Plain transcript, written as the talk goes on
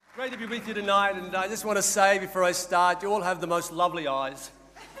Great to be with you tonight, and I just want to say before I start, you all have the most lovely eyes.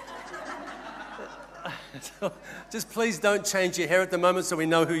 Just please don't change your hair at the moment so we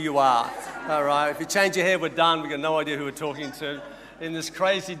know who you are. All right, if you change your hair, we're done. We've got no idea who we're talking to in this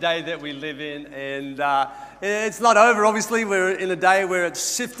crazy day that we live in. And it's not over, obviously. We're in a day where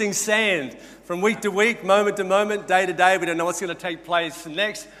it's shifting sand from week to week, moment to moment, day to day. We don't know what's going to take place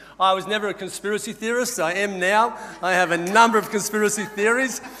next. I was never a conspiracy theorist. I am now. I have a number of conspiracy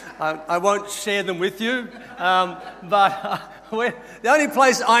theories. I won't share them with you. But the only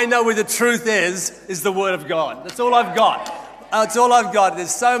place I know where the truth is the Word of God. That's all I've got. That's all I've got.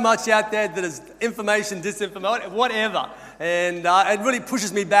 There's so much out there that is information, disinformation, whatever. And it really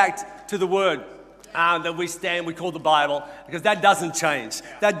pushes me back to the Word that we call the Bible, because that doesn't change.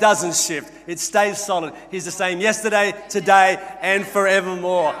 That doesn't shift. It stays solid. He's the same yesterday, today, and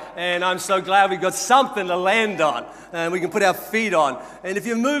forevermore. And I'm so glad we've got something to land on and we can put our feet on. And if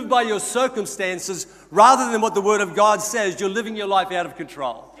you're moved by your circumstances rather than what the Word of God says, you're living your life out of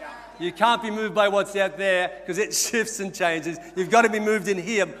control. You can't be moved by what's out there because it shifts and changes. You've got to be moved in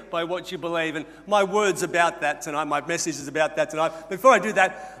here by what you believe. And my word's about that tonight. My message is about that tonight. Before I do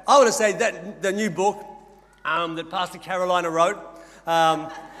that, I want to say that the new book that Pastor Carolina wrote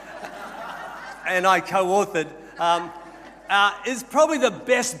and I co-authored is probably the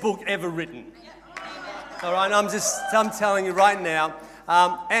best book ever written. All right, I'm telling you right now.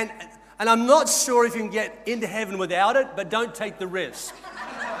 And I'm not sure if you can get into heaven without it, but don't take the risk.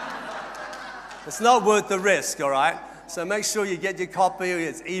 It's not worth the risk, all right? So make sure you get your copy.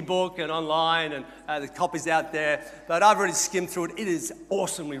 It's ebook and online, and the copy's out there. But I've already skimmed through it. It is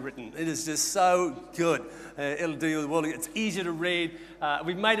awesomely written. It is just so good. It'll do you the world. It's easy to read.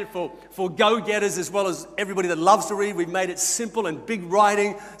 We've made it for go-getters as well as everybody that loves to read. We've made it simple and big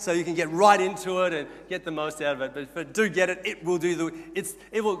writing so you can get right into it and get the most out of it. But do get it. It will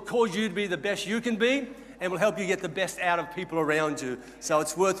it will cause you to be the best you can be, and will help you get the best out of people around you. So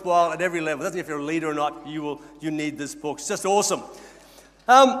it's worthwhile at every level. It doesn't matter if you're a leader or not, you need this book. It's just awesome.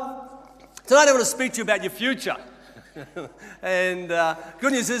 Tonight I want to speak to you about your future. And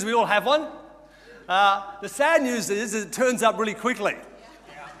good news is we all have one. The sad news is it turns up really quickly.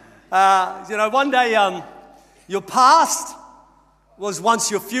 One day your past was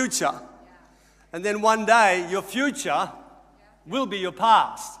once your future. And then one day your future will be your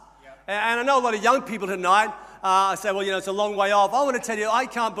past. And I know a lot of young people tonight say, well, it's a long way off. I want to tell you, I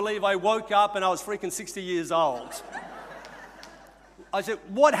can't believe I woke up and I was freaking 60 years old. I said,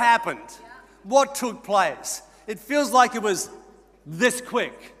 what happened? What took place? It feels like it was this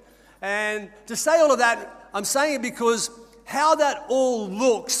quick. And to say all of that, I'm saying it because how that all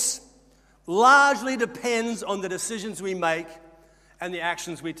looks largely depends on the decisions we make and the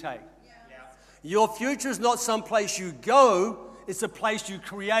actions we take. Your future is not some place you go. It's a place you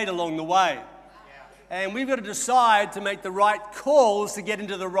create along the way. And we've got to decide to make the right calls to get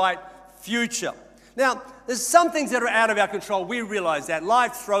into the right future. Now, there's some things that are out of our control. We realize that.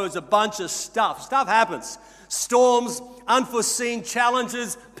 Life throws a bunch of stuff. Stuff happens. Storms, unforeseen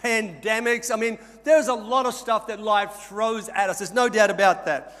challenges, pandemics. I mean, there's a lot of stuff that life throws at us. There's no doubt about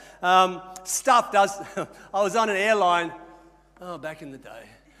that. Stuff does. I was on an airline, back in the day,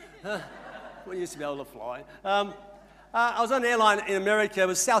 when you used to be able to fly. I was on an airline in America. It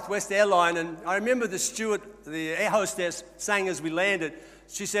was Southwest Airline, and I remember the steward, the air hostess, saying as we landed,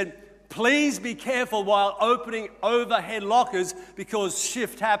 she said, please be careful while opening overhead lockers because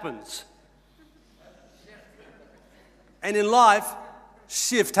shift happens. And in life,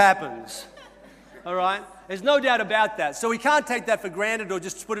 shift happens. All right? There's no doubt about that. So we can't take that for granted or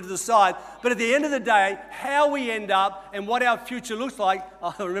just put it to the side. But at the end of the day, how we end up and what our future looks like,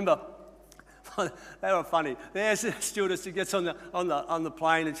 I remember, they were funny. The air stewardess, she gets on the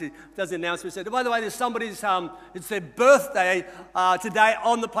plane and she does the announcement. She said, by the way, there's somebody's, it's their birthday today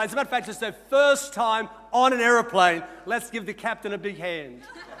on the plane. As a matter of fact, it's their first time on an aeroplane. Let's give the captain a big hand.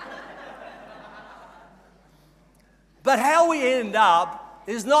 But how we end up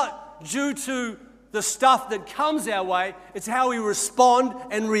is not due to the stuff that comes our way. It's how we respond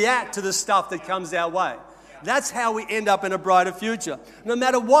and react to the stuff that comes our way. That's how we end up in a brighter future. No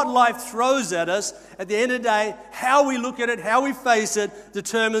matter what life throws at us, at the end of the day, how we look at it, how we face it,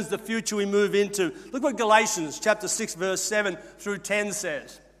 determines the future we move into. Look what Galatians chapter 6, verse 7 through 10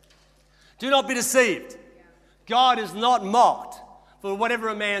 says. Do not be deceived. God is not mocked. For whatever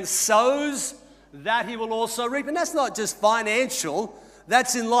a man sows, that he will also reap. And that's not just financial.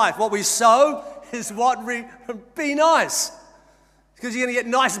 That's in life. What we sow is what we... Be nice. Because you're going to get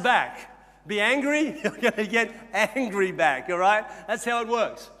nice back. Be angry, you're going to get angry back, all right? That's how it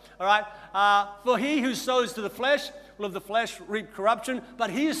works, all right? For he who sows to the flesh will of the flesh reap corruption, but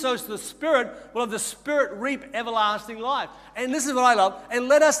he who sows to the Spirit will of the Spirit reap everlasting life. And this is what I love. And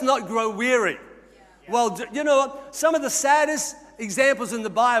let us not grow weary. Well, you know what? Some of the saddest examples in the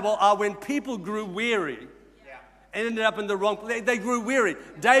Bible are when people grew weary and ended up in the wrong place. They grew weary.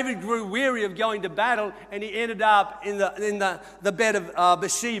 David grew weary of going to battle, and he ended up in the bed of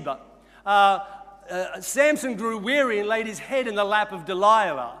Bathsheba. Samson grew weary and laid his head in the lap of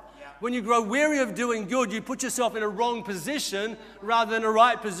Delilah. When you grow weary of doing good, you put yourself in a wrong position rather than a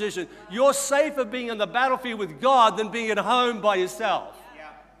right position. You're safer being on the battlefield with God than being at home by yourself.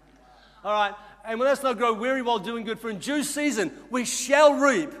 All right? And let's not grow weary while doing good, for in due season we shall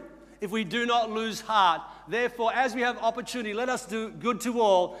reap if we do not lose heart. Therefore, as we have opportunity, let us do good to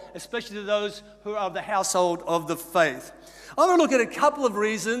all, especially to those who are of the household of the faith. I want to look at a couple of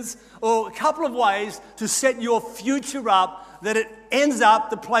reasons or a couple of ways to set your future up that it ends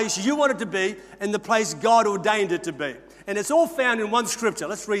up the place you want it to be and the place God ordained it to be. And it's all found in one scripture.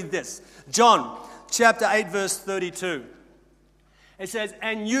 Let's read this. John chapter 8, verse 32. It says,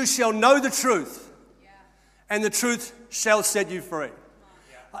 and you shall know the truth, and the truth shall set you free.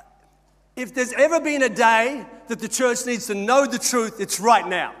 If there's ever been a day that the church needs to know the truth, it's right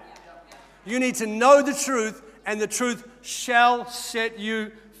now. You need to know the truth, and the truth shall set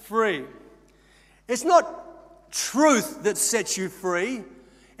you free. It's not truth that sets you free.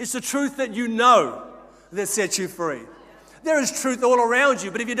 It's the truth that you know that sets you free. There is truth all around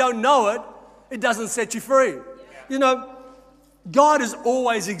you, but if you don't know it, it doesn't set you free. You know, God has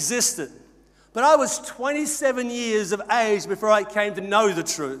always existed. But I was 27 years of age before I came to know the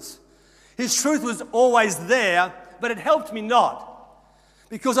truth. His truth was always there, but it helped me not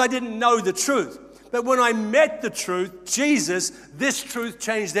because I didn't know the truth. But when I met the truth, Jesus, this truth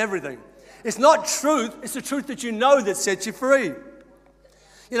changed everything. It's not truth, it's the truth that you know that sets you free.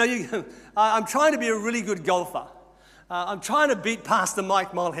 You know, I'm trying to be a really good golfer. I'm trying to beat Pastor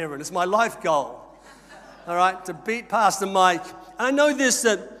Mike Mulheron. It's my life goal. All right, to beat Pastor Mike. And I know this,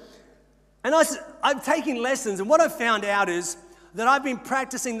 I'm taking lessons, and what I've found out is that I've been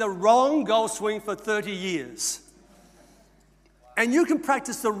practicing the wrong golf swing for 30 years. And you can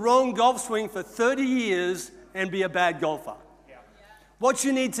practice the wrong golf swing for 30 years and be a bad golfer. What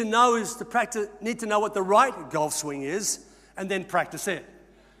you need to know is need to know what the right golf swing is and then practice it.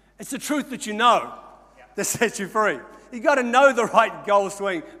 It's the truth that you know that sets you free. You've got to know the right golf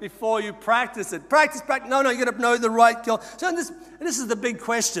swing before you practice it. Practice. No, you've got to know the right golf. So this is the big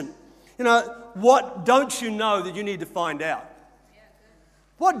question. You know, what don't you know that you need to find out?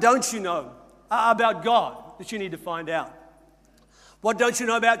 What don't you know about God that you need to find out? What don't you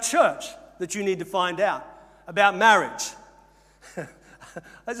know about church that you need to find out? About marriage.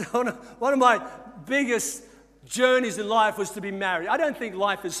 One of my biggest journeys in life was to be married. I don't think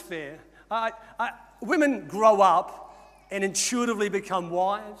life is fair. Women grow up and intuitively become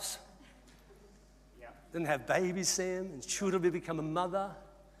wives. Then have babies, Sam, intuitively become a mother.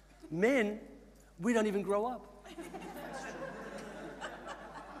 Men, we don't even grow up.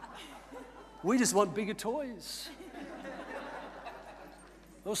 We just want bigger toys.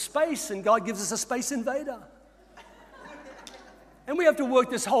 Or space, and God gives us a space invader. And we have to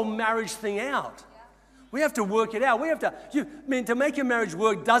work this whole marriage thing out. We have to work it out. To make your marriage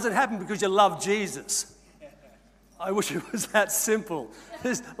work doesn't happen because you love Jesus. I wish it was that simple.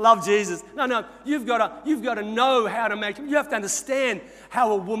 Just love Jesus. No, you've got to know how to make it. You have to understand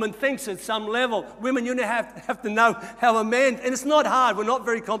how a woman thinks at some level. Women, you have to know how a man, and it's not hard. We're not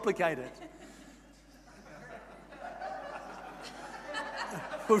very complicated.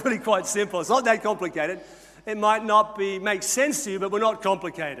 We're really quite simple. It's not that complicated. It might not make sense to you, but we're not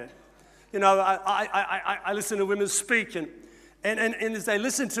complicated. You know, I listen to women speak, and as they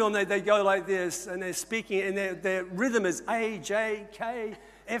listen to them, they go like this, and they're speaking, and their rhythm is A, J, K,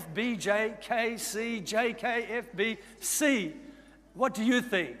 F, B, J, K, C, J, K, F, B, C. What do you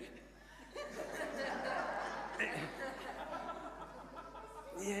think?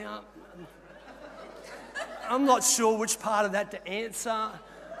 Yeah, I'm not sure which part of that to answer.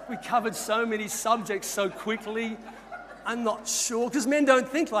 We covered so many subjects so quickly. I'm not sure, because men don't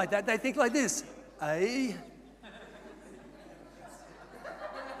think like that. They think like this. A,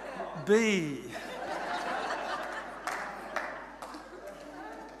 B,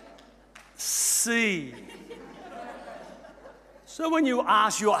 C. So when you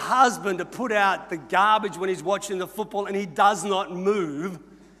ask your husband to put out the garbage when he's watching the football and he does not move,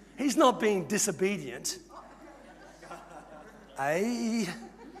 he's not being disobedient. A,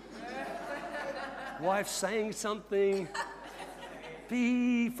 wife saying something.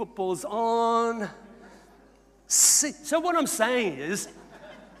 B, football's on. C. So what I'm saying is,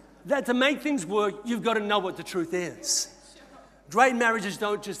 that to make things work, you've got to know what the truth is. Great marriages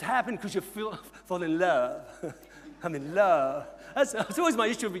don't just happen because you fall in love. I'm in love. That's always my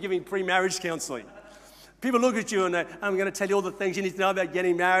issue with giving pre-marriage counseling. People look at you and I'm going to tell you all the things you need to know about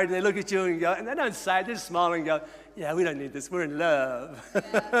getting married, and they look at you and go, and they don't say it, they just smile and go, yeah, we don't need this, we're in love.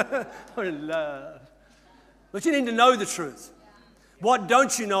 We're in love. But you need to know the truth. What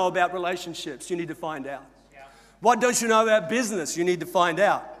don't you know about relationships? You need to find out. What don't you know about business? You need to find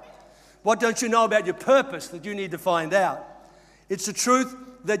out. What don't you know about your purpose that you need to find out? It's the truth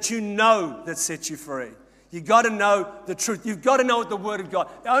that you know that sets you free. You've got to know the truth. You've got to know what the Word of God.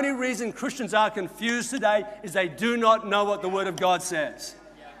 The only reason Christians are confused today is they do not know what the Word of God says.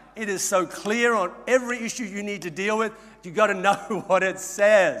 It is so clear on every issue you need to deal with. You've got to know what it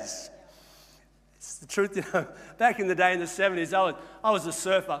says. It's the truth. You know, back in the day in the 70s, I was a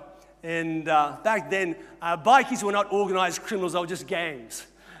surfer. And back then, bikies were not organized criminals. They were just gangs.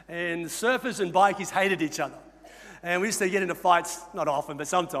 And surfers and bikies hated each other. And we used to get into fights, not often, but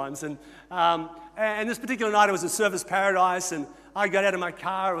sometimes. And this particular night, it was a Surfers Paradise, and I got out of my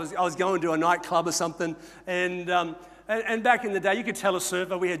car. I was going to a nightclub or something. And back in the day, you could tell a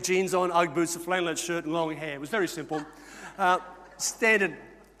surfer. We had jeans on, Ugg boots, a flannelette shirt, and long hair. It was very simple. Standard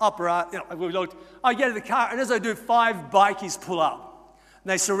opera. You know, we looked. I get in the car, and as I do, 5 bikies pull up.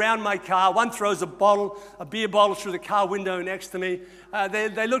 And they surround my car. One throws a beer bottle through the car window next to me.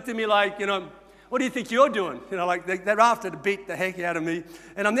 They looked at me like, you know, what do you think you're doing? You know, like they're after to beat the heck out of me.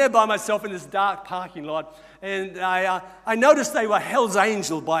 And I'm there by myself in this dark parking lot. And I noticed they were Hell's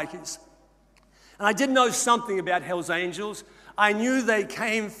Angel bikies. And I did know something about Hell's Angels. I knew they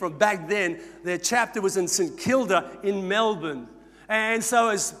came from back then. Their chapter was in St Kilda in Melbourne. And so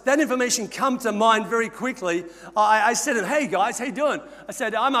as that information come to mind very quickly, I said to them, hey guys, how you doing? I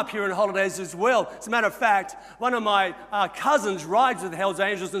said, I'm up here on holidays as well. As a matter of fact, one of my cousins rides with the Hells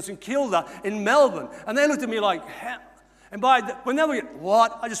Angels in St Kilda in Melbourne. And they looked at me like, hell. And when they were,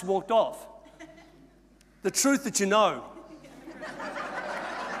 what? I just walked off. The truth that you know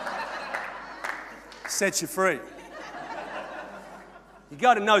sets you free. You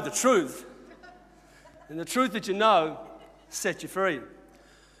got to know the truth. And the truth that you know set you free.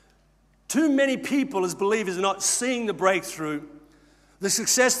 Too many people as believers are not seeing the breakthrough, the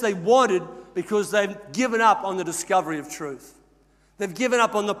success they wanted, because they've given up on the discovery of truth. They've given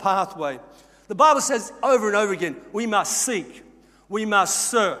up on the pathway. The Bible says over and over again, we must seek, we must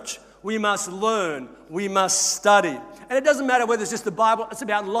search, we must learn, we must study. And it doesn't matter whether it's just the Bible, it's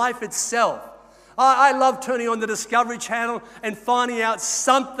about life itself. I love turning on the Discovery Channel and finding out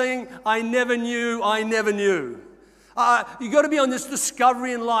something I never knew. You've got to be on this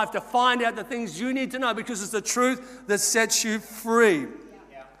discovery in life to find out the things you need to know, because it's the truth that sets you free.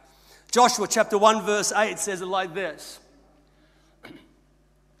 Yeah. Joshua chapter 1 verse 8 says it like this.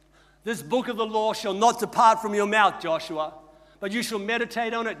 This book of the law shall not depart from your mouth, Joshua, but you shall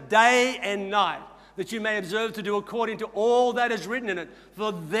meditate on it day and night, that you may observe to do according to all that is written in it.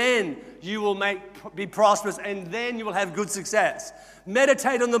 For then you will be prosperous, and then you will have good success.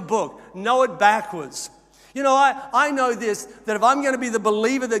 Meditate on the book. Know it backwards. You know, I know this, that if I'm going to be the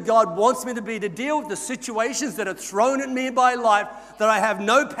believer that God wants me to be, to deal with the situations that are thrown at me by life that I have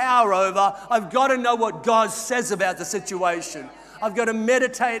no power over, I've got to know what God says about the situation. I've got to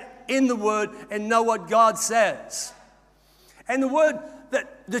meditate in the Word and know what God says. And the Word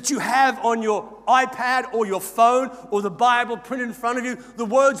that you have on your iPad or your phone or the Bible printed in front of you, the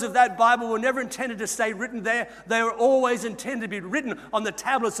words of that Bible were never intended to stay written there. They were always intended to be written on the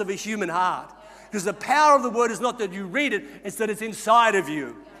tablets of a human heart. Because the power of the Word is not that you read it, it's that it's inside of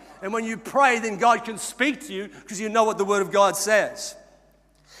you. And when you pray, then God can speak to you because you know what the Word of God says.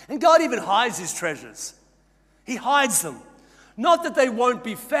 And God even hides His treasures. He hides them. Not that they won't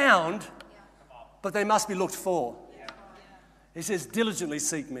be found, but they must be looked for. He says, diligently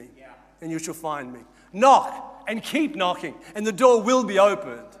seek me, and you shall find me. Knock and keep knocking, and the door will be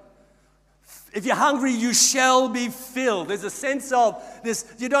opened. If you're hungry, you shall be filled. There's a sense of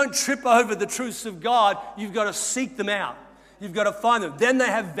this. You don't trip over the truths of God. You've got to seek them out. You've got to find them. Then they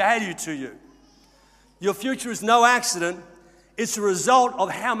have value to you. Your future is no accident. It's a result of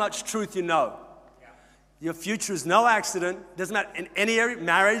how much truth you know. Your future is no accident. It doesn't matter in any area,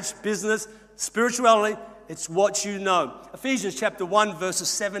 marriage, business, spirituality. It's what you know. Ephesians chapter 1, verses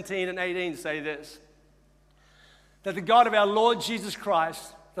 17 and 18 say this. That the God of our Lord Jesus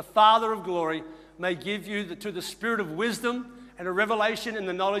Christ, the Father of glory, may give you to the spirit of wisdom and a revelation in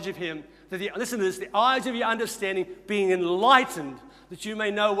the knowledge of Him. Listen to this, the eyes of your understanding being enlightened, that you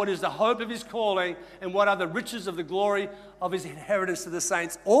may know what is the hope of His calling and what are the riches of the glory of His inheritance to the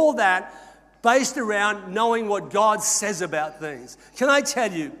saints. All that based around knowing what God says about things. Can I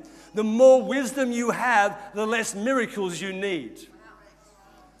tell you, the more wisdom you have, the less miracles you need.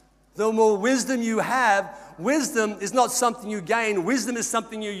 The more wisdom you have, wisdom is not something you gain. Wisdom is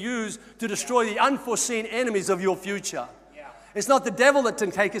something you use to destroy the unforeseen enemies of your future. It's not the devil that can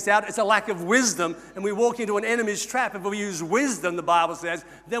take us out. It's a lack of wisdom, and we walk into an enemy's trap. If we use wisdom, the Bible says,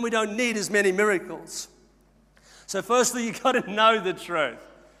 then we don't need as many miracles. So firstly, you've got to know the truth.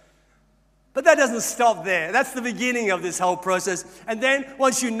 But that doesn't stop there. That's the beginning of this whole process. And then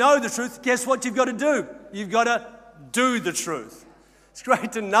once you know the truth, guess what you've got to do? You've got to do the truth. It's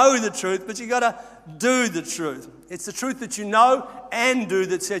great to know the truth, but you've got to do the truth. It's the truth that you know and do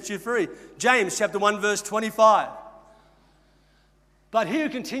that sets you free. James chapter 1, verse 25. But he who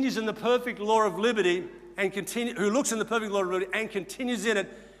continues in the perfect law of liberty and who looks in the perfect law of liberty and continues in it,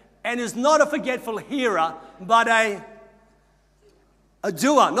 and is not a forgetful hearer, but a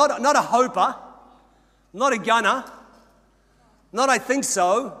doer, not a hoper, not a gunner, not I think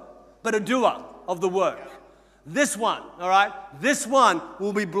so, but a doer of the work. This one, all right, this one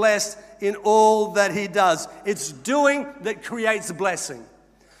will be blessed in all that he does. It's doing that creates blessing.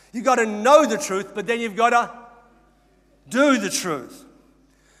 You've got to know the truth, but then you've got to do the truth.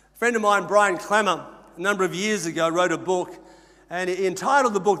 A friend of mine, Brian Clemmer, a number of years ago, wrote a book, and he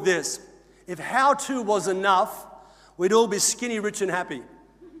entitled the book this: If How-To Was Enough, We'd All Be Skinny, Rich, and Happy.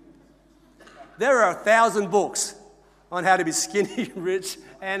 There are 1,000 books on how to be skinny, rich,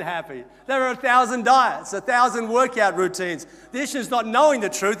 and happy. There are 1,000 diets, 1,000 workout routines. The issue is not knowing the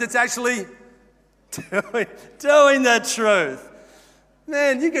truth, it's actually doing the truth.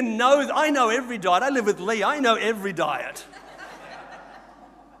 Man, you can know, I know every diet. I live with Lee, I know every diet.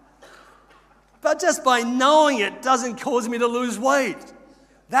 But just by knowing it doesn't cause me to lose weight.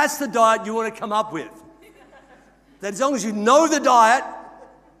 That's the diet you want to come up with. That as long as you know the diet,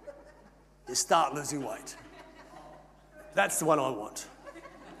 you start losing weight. That's the one I want.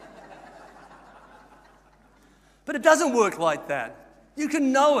 But it doesn't work like that. You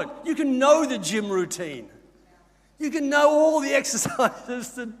can know it. You can know the gym routine. You can know all the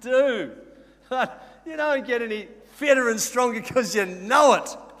exercises to do. But you don't get any fitter and stronger because you know it.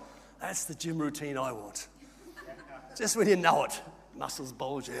 That's the gym routine I want. Just when you know it, muscles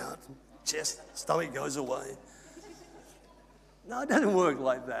bulge out, chest, stomach goes away. No, it doesn't work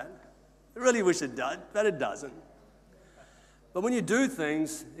like that. I really wish it did, but it doesn't. But when you do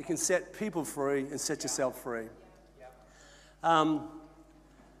things, it can set people free and set yourself free.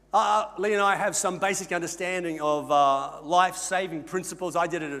 Lee and I have some basic understanding of life-saving principles. I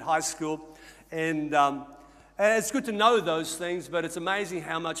did it at high school, and it's good to know those things, but it's amazing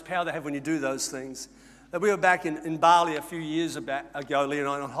how much power they have when you do those things. We were back in Bali a few years ago, Lee and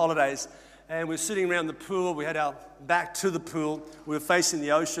I, on holidays, and we were sitting around the pool. We had our back to the pool. We were facing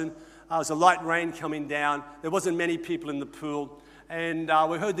the ocean. There was a light rain coming down. There wasn't many people in the pool, and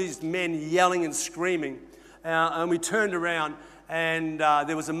we heard these men yelling and screaming, and we turned around, and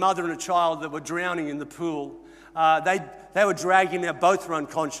there was a mother and a child that were drowning in the pool. They were dragging them. Both were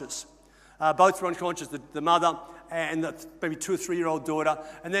unconscious. Both were unconscious, the mother and the maybe 2 or 3 year old daughter.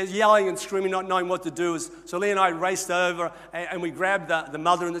 And they're yelling and screaming, not knowing what to do. So Lee and I raced over and we grabbed the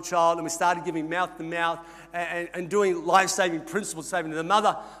mother and the child and we started giving mouth to mouth and doing life-saving principles, saving. The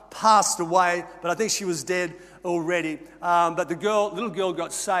mother passed away, but I think she was dead already. But the little girl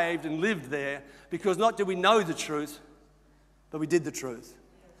got saved and lived there because not did we know the truth, but we did the truth.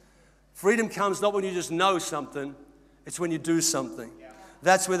 Freedom comes not when you just know something, it's when you do something.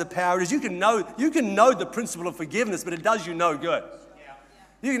 That's where the power is. You can know the principle of forgiveness, but it does you no good.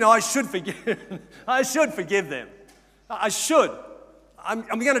 You know, I should forgive. I should forgive them. I should. I'm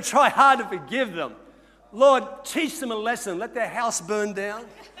going to try hard to forgive them. Lord, teach them a lesson. Let their house burn down.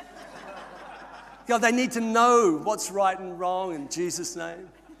 God, they need to know what's right and wrong in Jesus' name.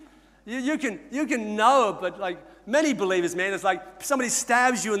 You can know it, but like many believers, man, it's like somebody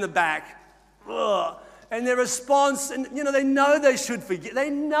stabs you in the back. Ugh. And their response, and you know, they know they should forgive. They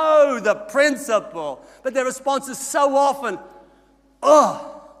know the principle, but their response is so often,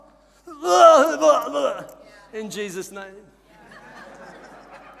 in Jesus' name.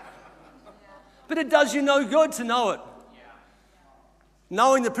 But it does you no good to know it.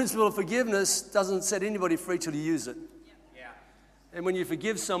 Knowing the principle of forgiveness doesn't set anybody free till you use it. And when you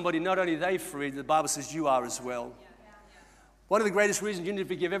forgive somebody, not only are they free, the Bible says you are as well. One of the greatest reasons you need to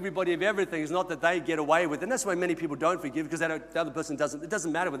forgive everybody of everything is not that they get away with it. And that's why many people don't forgive, because the other person doesn't. It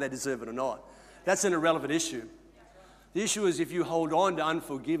doesn't matter whether they deserve it or not. That's an irrelevant issue. The issue is if you hold on to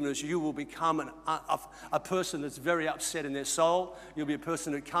unforgiveness, you will become a person that's very upset in their soul. You'll be a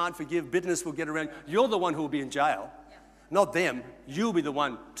person that can't forgive. Bitterness will get around. You're the one who will be in jail. not them. You'll be the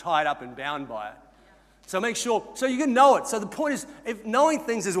one tied up and bound by it. So make sure, so you can know it. So the point is, if knowing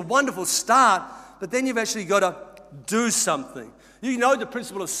things is a wonderful start, but then you've actually got to do something. You know the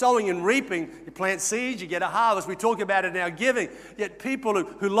principle of sowing and reaping. You plant seeds, you get a harvest. We talk about it in our giving. Yet people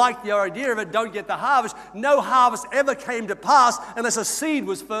who like the idea of it don't get the harvest. No harvest ever came to pass unless a seed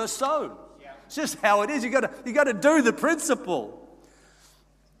was first sown. Yeah. It's just how it is. You got to do the principle.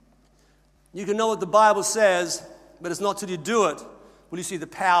 You can know what the Bible says, but it's not till you do it will you see the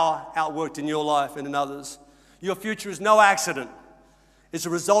power outworked in your life and in others. Your future is no accident. It's a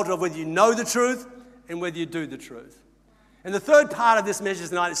result of whether you know the truth and whether you do the truth. And the third part of this message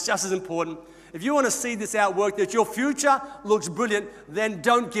tonight is just as important. If you want to see this outwork, that your future looks brilliant, then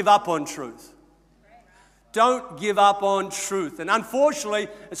don't give up on truth. Don't give up on truth. And unfortunately,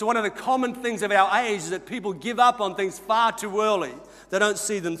 it's one of the common things of our age is that people give up on things far too early. They don't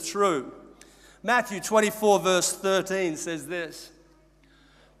see them through. Matthew 24 verse 13 says this,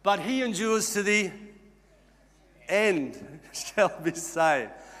 "But he endures to the end shall be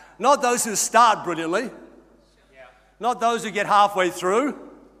saved." Not those who start brilliantly, not those who get halfway through,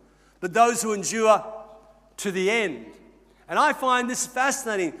 but those who endure to the end. And I find this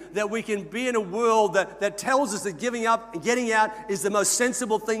fascinating that we can be in a world that tells us that giving up and getting out is the most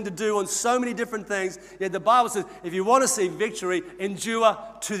sensible thing to do on so many different things. Yet the Bible says, if you want to see victory, endure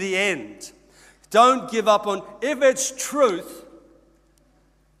to the end. Don't give up on, if it's truth,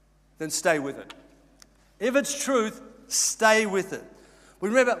 then stay with it. If it's truth, stay with it. We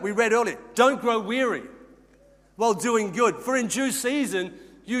read earlier, don't grow weary while doing good, for in due season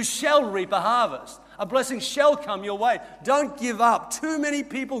you shall reap a harvest. A blessing shall come your way. Don't give up. Too many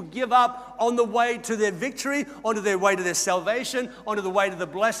people give up on the way to their victory, onto their way to their salvation, onto the way to the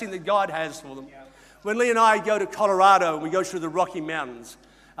blessing that God has for them. Yeah. When Lee and I go to Colorado and we go through the Rocky Mountains,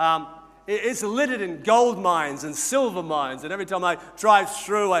 it's littered in gold mines and silver mines. And every time I drive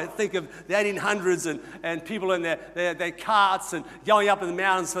through, I think of the 1800s and people in their carts and going up in the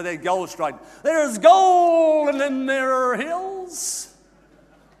mountains for their gold strike. There's gold and then there are hills.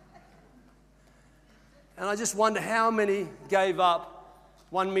 And I just wonder how many gave up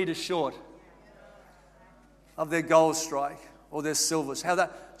 1 meter short of their gold strike or their silvers. How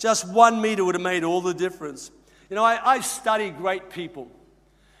that just 1 meter would have made all the difference. You know, I study great people.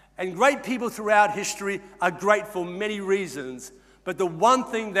 And great people throughout history are great for many reasons. But the one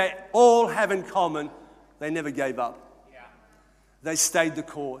thing they all have in common, they never gave up. Yeah. They stayed the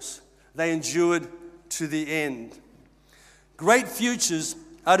course. They endured to the end. Great futures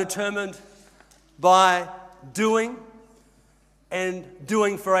are determined by doing and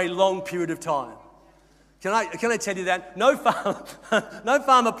doing for a long period of time. Can I tell you that? No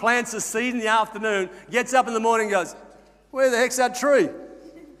farmer plants a seed in the afternoon, gets up in the morning and goes, "Where the heck's that tree?"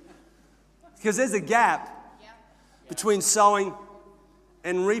 Because there's a gap between sowing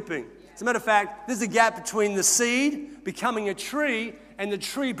and reaping. As a matter of fact, there's a gap between the seed becoming a tree and the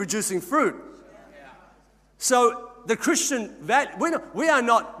tree producing fruit. So the Christian, we are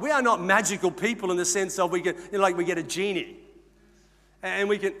not magical people in the sense of we get a genie, and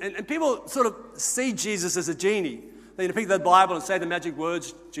we can and people sort of see Jesus as a genie. They pick the Bible and say the magic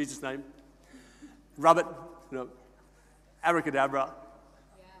words, Jesus' name, rub it, abracadabra.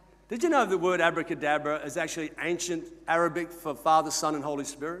 Did you know the word abracadabra is actually ancient Arabic for Father, Son, and Holy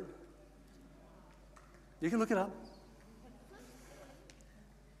Spirit? You can look it up.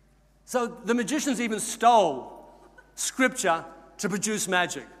 So the magicians even stole scripture to produce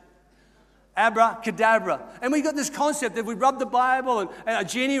magic. Abracadabra. And we got this concept that we rub the Bible and a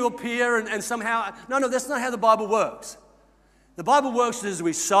genie will appear and somehow... No, that's not how the Bible works. The Bible works as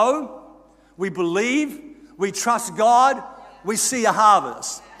we sow, we believe, we trust God, we see a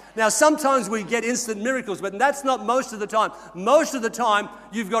harvest. Now, sometimes we get instant miracles, but that's not most of the time. Most of the time,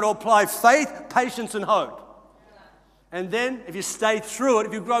 you've got to apply faith, patience, and hope. And then, if you stay through it,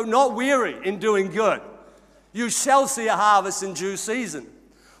 if you grow not weary in doing good, you shall see a harvest in due season.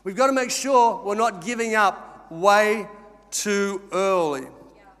 We've got to make sure we're not giving up way too early.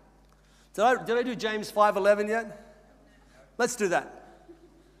 Did I do James 5:11 yet? Let's do that.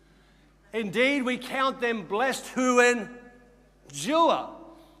 Indeed, we count them blessed who endure.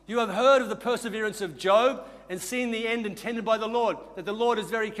 You have heard of the perseverance of Job and seen the end intended by the Lord, that the Lord is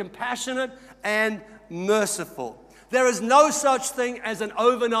very compassionate and merciful. There is no such thing as an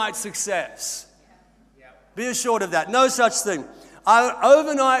overnight success. Be assured of that. No such thing. Our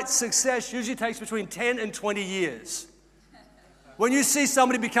overnight success usually takes between 10 and 20 years. When you see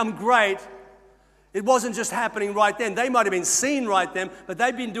somebody become great, it wasn't just happening right then. They might have been seen right then, but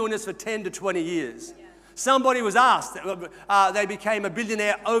they've been doing this for 10 to 20 years. Somebody was asked, they became a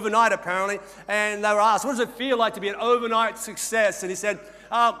billionaire overnight apparently, and they were asked, what does it feel like to be an overnight success? And he said,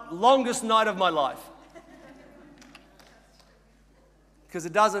 longest night of my life. Because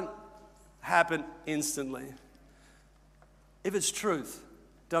it doesn't happen instantly. If it's truth,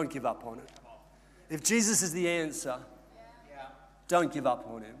 don't give up on it. If Jesus is the answer, don't give up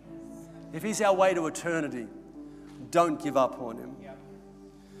on him. If he's our way to eternity, don't give up on him.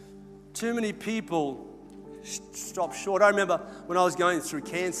 Too many people stop short. I remember when I was going through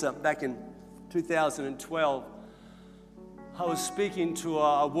cancer back in 2012, I was speaking to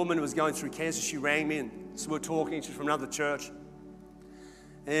a woman who was going through cancer. She rang me, and so we were talking. She's from another church.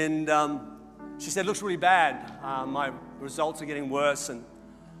 And she said, it looks really bad. My results are getting worse, and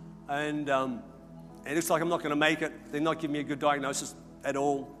it looks like I'm not going to make it. They're not giving me a good diagnosis at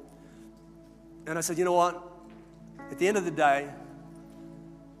all. And I said, you know what? At the end of the day,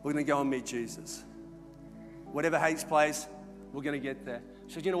 we're going to go and meet Jesus. Whatever takes place, we're going to get there.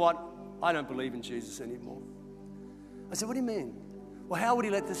 She said, you know what? I don't believe in Jesus anymore. I said, what do you mean? Well, how would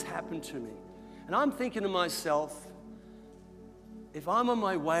he let this happen to me? And I'm thinking to myself, if I'm on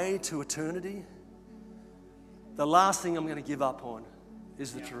my way to eternity, the last thing I'm going to give up on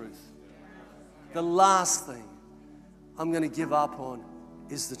is the truth. The last thing I'm going to give up on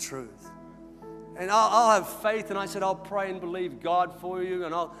is the truth. And I'll have faith, and I said, I'll pray and believe God for you,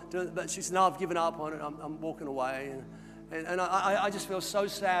 and I'll do it. But she said, no, I've given up on it. I'm walking away. And I just feel so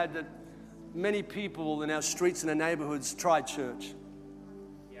sad that many people in our streets and our neighborhoods tried church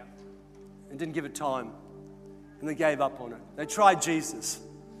and didn't give it time, and they gave up on it. They tried Jesus,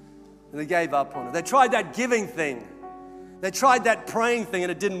 and they gave up on it. They tried that giving thing. They tried that praying thing,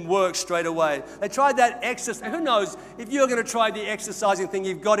 and it didn't work straight away. They tried that exercise. Who knows, if you're going to try the exercising thing,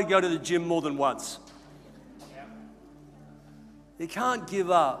 you've got to go to the gym more than once. You can't give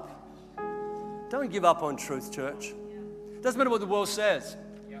up. Don't give up on truth, church. Doesn't matter what the world says.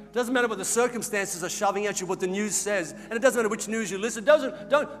 Doesn't matter what the circumstances are shoving at you, what the news says. And it doesn't matter which news you listen.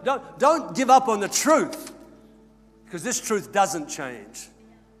 Don't give up on the truth, because this truth doesn't change.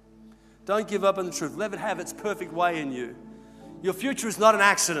 Don't give up on the truth. Let it have its perfect way in you. Your future is not an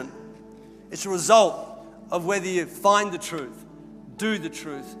accident. It's a result of whether you find the truth, do the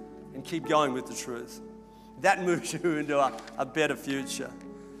truth, and keep going with the truth. That moves you into a better future.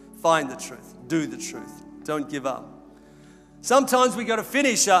 Find the truth. Do the truth. Don't give up. Sometimes we got to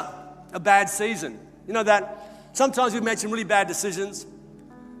finish a bad season. You know that? Sometimes we've made some really bad decisions,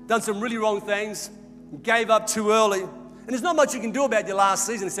 done some really wrong things, gave up too early. And there's not much you can do about your last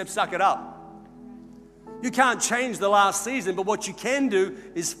season except suck it up. You can't change the last season, but what you can do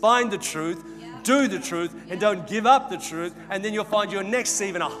is find the truth, do the truth, and don't give up the truth, and then you'll find your next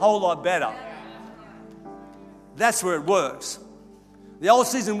season a whole lot better. That's where it works. The old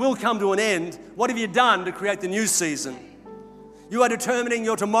season will come to an end. What have you done to create the new season? You are determining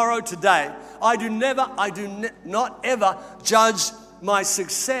your tomorrow today. I do not ever judge my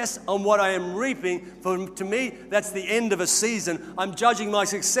success on what I am reaping. To me, that's the end of a season. I'm judging my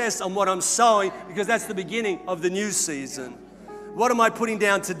success on what I'm sowing, because that's the beginning of the new season. What am I putting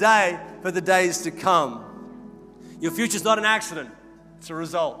down today for the days to come? Your future's not an accident. It's a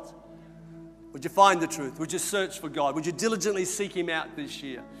result. Would you find the truth? Would you search for God? Would you diligently seek him out this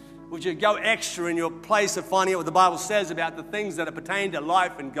year? Would you go extra in your place of finding out what the Bible says about the things that pertain to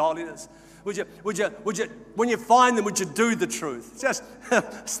life and godliness? Would you, when you find them, would you do the truth? Just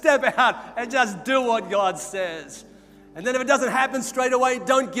step out and just do what God says. And then if it doesn't happen straight away,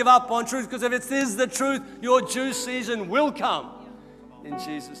 don't give up on truth, because if it is the truth, your due season will come. In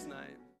Jesus' name.